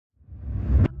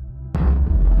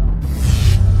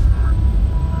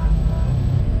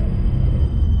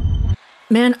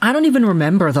Man, I don't even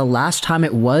remember the last time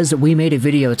it was that we made a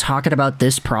video talking about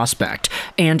this prospect.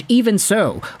 And even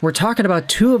so, we're talking about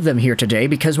two of them here today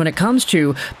because when it comes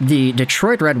to the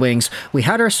Detroit Red Wings, we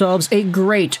had ourselves a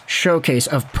great showcase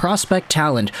of prospect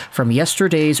talent from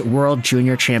yesterday's World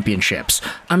Junior Championships.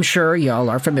 I'm sure y'all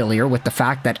are familiar with the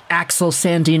fact that Axel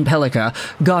Sandin Pellikka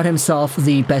got himself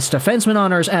the Best Defenseman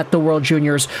honors at the World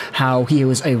Juniors, how he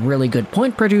was a really good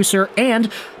point producer, and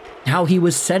how he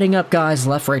was setting up guys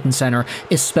left, right, and center,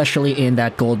 especially in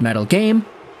that gold medal game.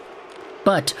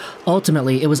 But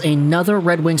ultimately, it was another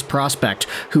Red Wings prospect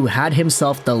who had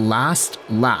himself the last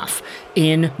laugh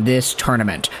in this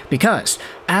tournament. Because,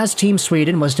 as Team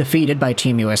Sweden was defeated by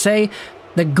Team USA,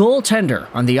 the goaltender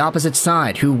on the opposite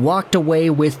side who walked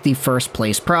away with the first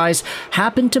place prize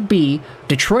happened to be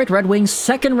Detroit Red Wings'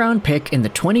 second-round pick in the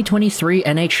 2023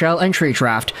 NHL Entry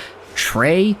Draft,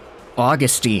 Trey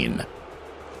Augustine.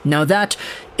 Now that,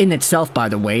 in itself, by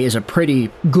the way, is a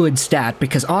pretty good stat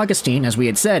because Augustine, as we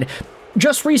had said,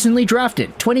 just recently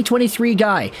drafted, 2023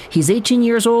 guy. He's 18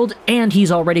 years old, and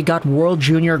he's already got World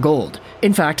Junior Gold.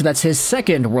 In fact, that's his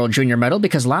second World Junior medal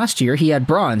because last year he had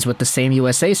bronze with the same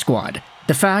USA squad.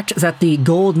 The fact that the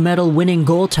gold medal winning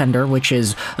goaltender, which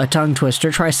is a tongue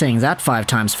twister, try saying that 5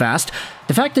 times fast,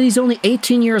 the fact that he's only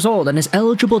 18 years old and is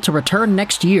eligible to return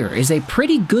next year is a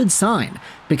pretty good sign.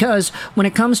 Because when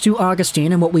it comes to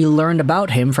Augustine and what we learned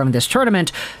about him from this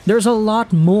tournament, there's a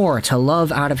lot more to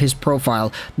love out of his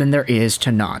profile than there is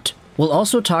to not. We'll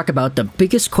also talk about the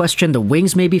biggest question the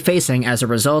Wings may be facing as a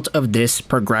result of this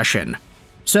progression.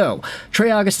 So, Trey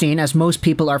Augustine, as most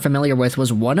people are familiar with,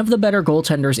 was one of the better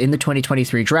goaltenders in the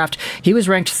 2023 draft. He was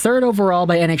ranked 3rd overall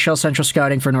by NHL Central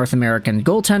Scouting for North American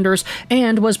goaltenders,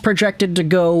 and was projected to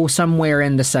go somewhere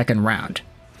in the 2nd round.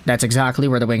 That's exactly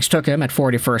where the Wings took him, at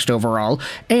 41st overall,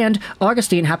 and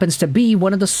Augustine happens to be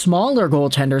one of the smaller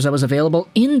goaltenders that was available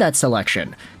in that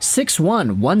selection.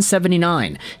 6'1",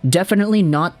 179, definitely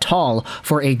not tall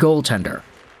for a goaltender.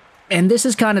 And this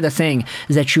is kind of the thing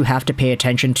that you have to pay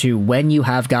attention to when you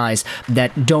have guys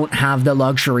that don't have the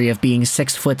luxury of being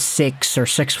 6'6" or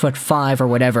 6'5" or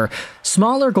whatever.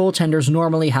 Smaller goaltenders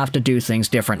normally have to do things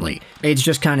differently. It's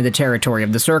just kind of the territory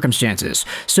of the circumstances.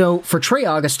 So for Trey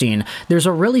Augustine, there's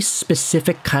a really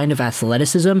specific kind of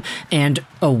athleticism and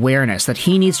awareness that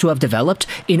he needs to have developed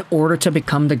in order to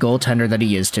become the goaltender that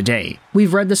he is today.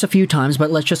 We've read this a few times,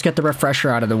 but let's just get the refresher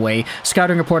out of the way.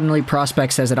 Scouting Report and Elite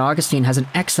Prospects says that Augustine has an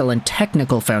excellent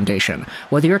technical foundation.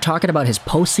 Whether you're talking about his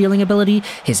post-sealing ability,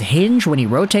 his hinge when he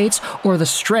rotates, or the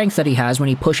strength that he has when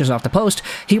he pushes off the post,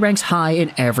 he ranks high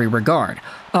in every regard.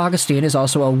 Augustine is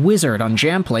also a wizard on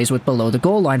jam plays with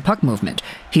below-the-goal line puck movement.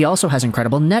 He also has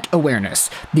incredible net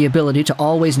awareness, the ability to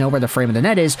always know where the frame of the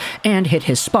net is and hit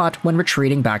his spot when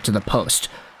retreating back to the post.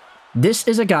 This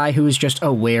is a guy who is just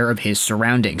aware of his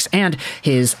surroundings, and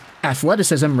his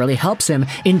athleticism really helps him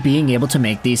in being able to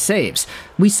make these saves.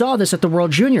 We saw this at the World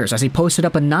Juniors as he posted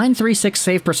up a .936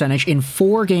 save percentage in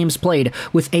 4 games played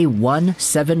with a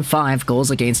 .175 goals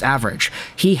against average.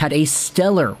 He had a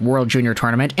stellar World Junior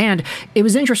tournament, and it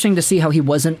was interesting to see how he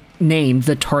wasn't named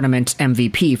the tournament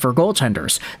MVP for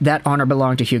goaltenders. That honor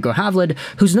belonged to Hugo Havlid,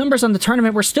 whose numbers on the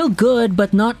tournament were still good,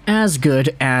 but not as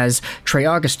good as Trey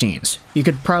Augustine's. You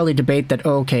could probably debate that,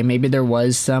 okay, maybe there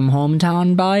was some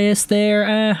hometown bias there.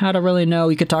 I don't really know.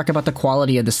 You could talk about the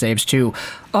quality of the saves too.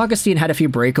 Augustine had a few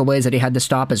breakaways that he had to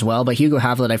stop as well, but Hugo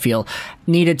Havlid, I feel,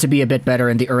 needed to be a bit better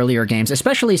in the earlier games,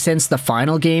 especially since the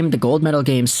final game, the gold medal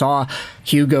game, saw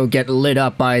Hugo get lit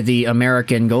up by the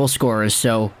American goal scorers,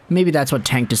 so maybe that's what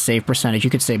tanked his save percentage. You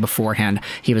could say beforehand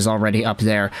he was already up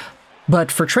there.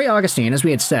 But for Trey Augustine, as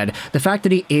we had said, the fact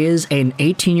that he is an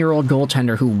 18-year-old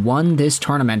goaltender who won this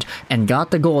tournament and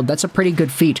got the gold, that's a pretty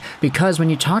good feat, because when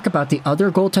you talk about the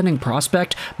other goaltending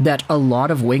prospect that a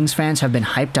lot of Wings fans have been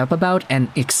hyped up about and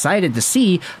excited to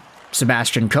see,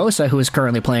 Sebastian Cossa, who is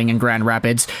currently playing in Grand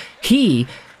Rapids, he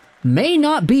may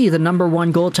not be the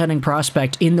 #1 goaltending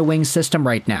prospect in the Wings system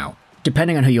right now,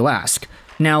 depending on who you ask.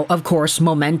 Now, of course,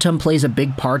 momentum plays a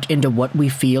big part into what we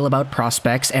feel about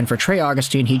prospects, and for Trey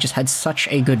Augustine, he just had such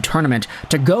a good tournament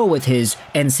to go with his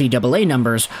NCAA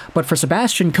numbers, but for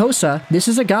Sebastian Cossa, this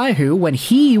is a guy who, when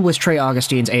he was Trey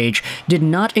Augustine's age, did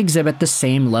not exhibit the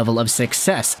same level of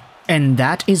success, and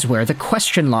that is where the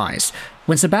question lies.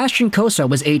 When Sebastian Cossa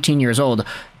was 18 years old,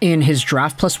 in his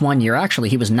draft plus 1 year, actually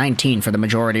he was 19 for the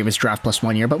majority of his draft plus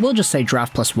 1 year, but we'll just say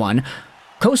draft plus 1,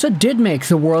 Cossa did make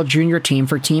the World Junior team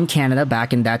for Team Canada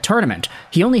back in that tournament.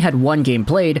 He only had 1 game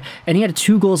played, and he had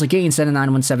 2 goals against and a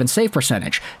 .917 save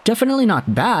percentage. Definitely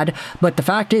not bad, but the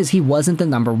fact is he wasn't the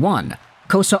 #1.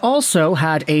 Cossa also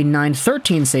had a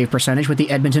 .913 save percentage with the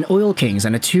Edmonton Oil Kings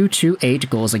and a .228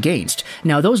 goals against.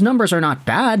 Now, those numbers are not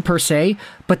bad per se,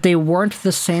 but they weren't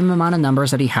the same amount of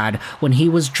numbers that he had when he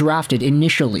was drafted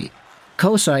initially.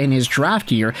 Cossa, in his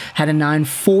draft year, had a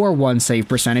 .941 save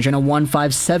percentage and a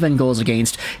 .157 goals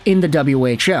against in the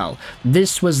WHL.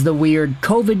 This was the weird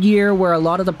COVID year where a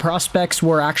lot of the prospects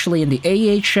were actually in the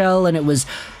AHL, and it was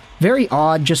very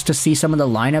odd just to see some of the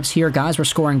lineups here. Guys were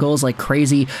scoring goals like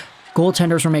crazy.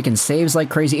 Goaltenders were making saves like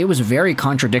crazy. It was very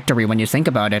contradictory when you think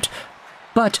about it.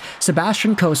 But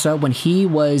Sebastian Cossa, when he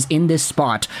was in this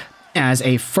spot as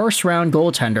a first-round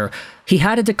goaltender, he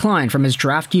had a decline from his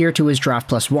draft year to his draft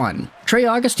 +1. Trey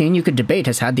Augustine, you could debate,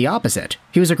 has had the opposite.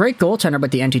 He was a great goaltender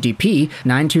with the NTDP,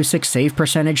 .926 save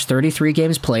percentage, 33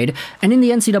 games played, and in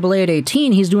the NCAA at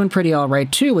 18, he's doing pretty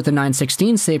alright too, with a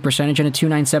 .916 save percentage and a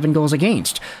 .297 goals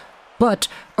against. But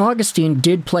Augustine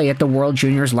did play at the World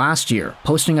Juniors last year,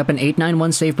 posting up an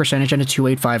 .891 save percentage and a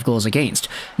 .285 goals against.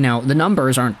 Now, the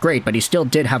numbers aren't great, but he still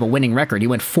did have a winning record. He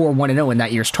went 4-1-0 in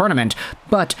that year's tournament,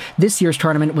 but this year's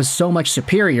tournament was so much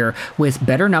superior, with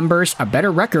better numbers, a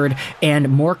better record, and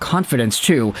more confidence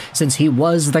too, since he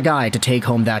was the guy to take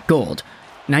home that gold.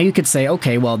 Now you could say,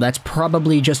 okay, well, that's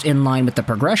probably just in line with the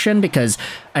progression because,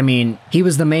 I mean, he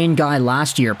was the main guy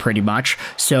last year pretty much,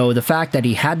 so the fact that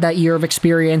he had that year of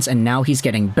experience and now he's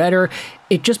getting better,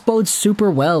 it just bodes super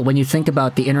well when you think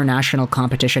about the international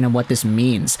competition and what this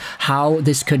means, how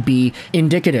this could be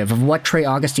indicative of what Trey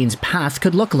Augustine's path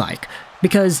could look like.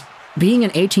 Because being an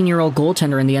 18-year-old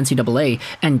goaltender in the NCAA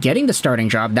and getting the starting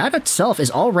job, that itself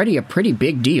is already a pretty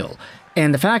big deal.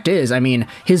 And the fact is, I mean,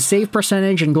 his save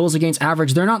percentage and goals against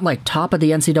average, they're not like top of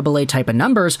the NCAA type of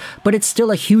numbers, but it's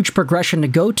still a huge progression to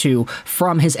go to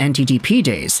from his NTDP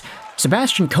days.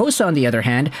 Sebastian Cossa, on the other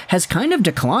hand, has kind of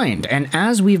declined, and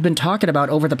as we've been talking about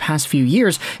over the past few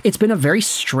years, it's been a very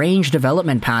strange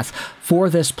development path for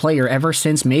this player ever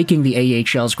since making the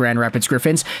AHL's Grand Rapids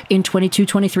Griffins in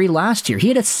 22-23 last year. He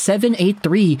had a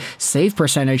 .783 save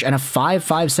percentage and a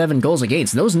 .557 goals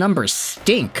against. Those numbers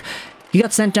stink. He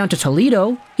got sent down to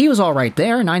Toledo. He was all right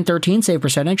there, .913 save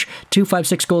percentage,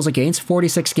 .256 goals against,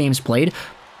 46 games played.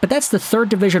 But that's the 3rd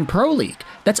Division Pro League.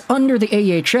 That's under the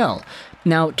AHL.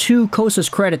 Now, to Cossa's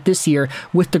credit this year,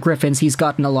 with the Griffins, he's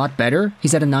gotten a lot better.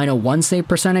 He's at a .901 save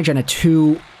percentage and a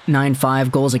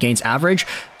 .295 goals against average.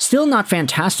 Still not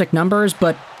fantastic numbers,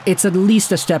 but it's at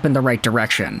least a step in the right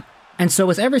direction. And so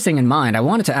with everything in mind, I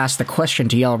wanted to ask the question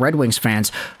to y'all Red Wings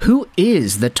fans, who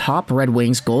is the top Red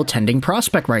Wings goaltending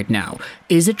prospect right now?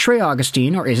 Is it Trey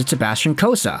Augustine or is it Sebastian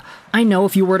Cossa? I know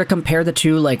if you were to compare the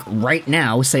two, like right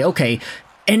now, say, okay,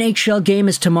 NHL game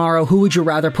is tomorrow, who would you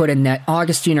rather put in net,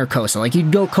 Augustine or Cossa? Like,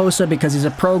 you'd go Cossa because he's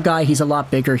a pro guy, he's a lot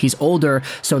bigger, he's older,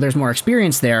 so there's more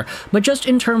experience there. But just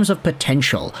in terms of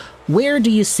potential, where do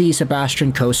you see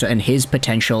Sebastian Cossa and his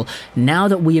potential now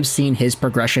that we have seen his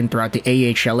progression throughout the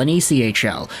AHL and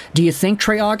ECHL? Do you think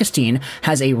Trey Augustine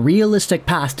has a realistic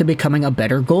path to becoming a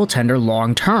better goaltender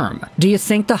long term? Do you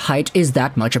think the height is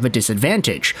that much of a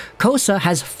disadvantage? Cossa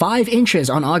has 5 inches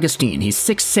on Augustine. He's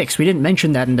 6'6". We didn't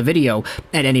mention that in the video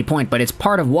at any point, but it's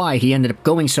part of why he ended up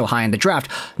going so high in the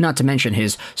draft, not to mention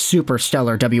his super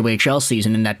stellar WHL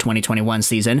season in that 2021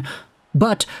 season.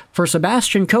 But for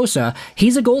Sebastian Cossa,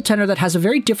 he's a goaltender that has a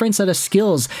very different set of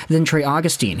skills than Trey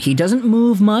Augustine. He doesn't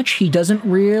move much, he doesn't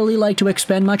really like to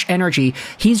expend much energy,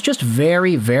 he's just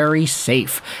very, very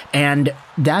safe. And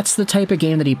that's the type of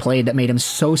game that he played that made him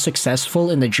so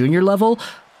successful in the junior level.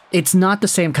 It's not the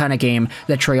same kind of game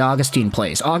that Trey Augustine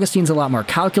plays. Augustine's a lot more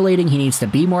calculating, he needs to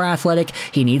be more athletic,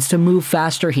 he needs to move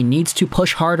faster, he needs to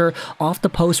push harder off the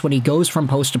post when he goes from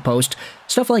post to post,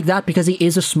 stuff like that because he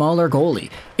is a smaller goalie.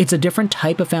 It's a different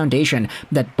type of foundation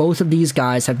that both of these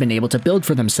guys have been able to build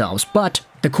for themselves. But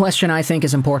the question I think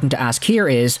is important to ask here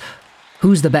is,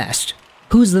 who's the best?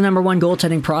 Who's the #1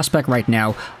 goaltending prospect right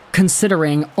now,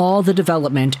 considering all the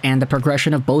development and the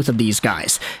progression of both of these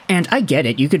guys? And I get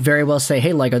it, you could very well say,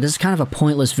 hey Lego, this is kind of a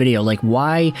pointless video, like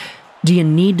why do you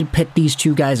need to pit these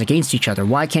two guys against each other?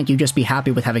 Why can't you just be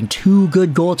happy with having 2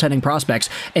 good goaltending prospects?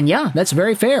 And yeah, that's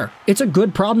very fair. It's a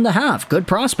good problem to have, good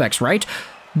prospects, right?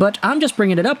 But I'm just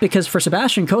bringing it up because for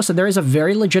Sebastian Cossa, there is a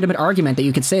very legitimate argument that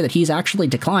you could say that he's actually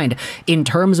declined in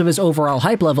terms of his overall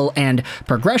hype level and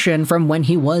progression from when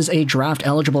he was a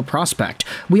draft-eligible prospect.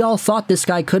 We all thought this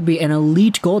guy could be an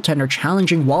elite goaltender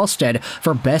challenging Wallstead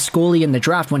for best goalie in the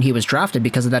draft when he was drafted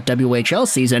because of that WHL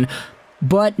season,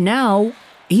 but now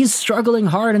he's struggling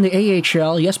hard in the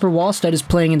AHL. Jesper Wallstead is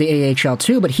playing in the AHL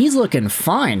too, but he's looking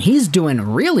fine. He's doing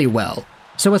really well.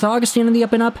 So with Augustine in the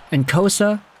up and up and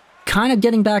Cossa, kind of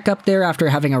getting back up there after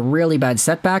having a really bad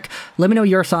setback? Let me know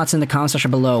your thoughts in the comment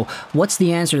section below. What's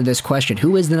the answer to this question?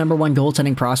 Who is the #1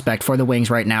 goaltending prospect for the Wings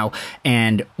right now,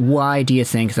 and why do you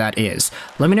think that is?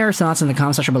 Let me know your thoughts in the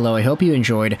comment section below. I hope you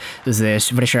enjoyed this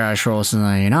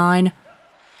video,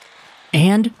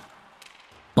 and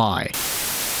bye.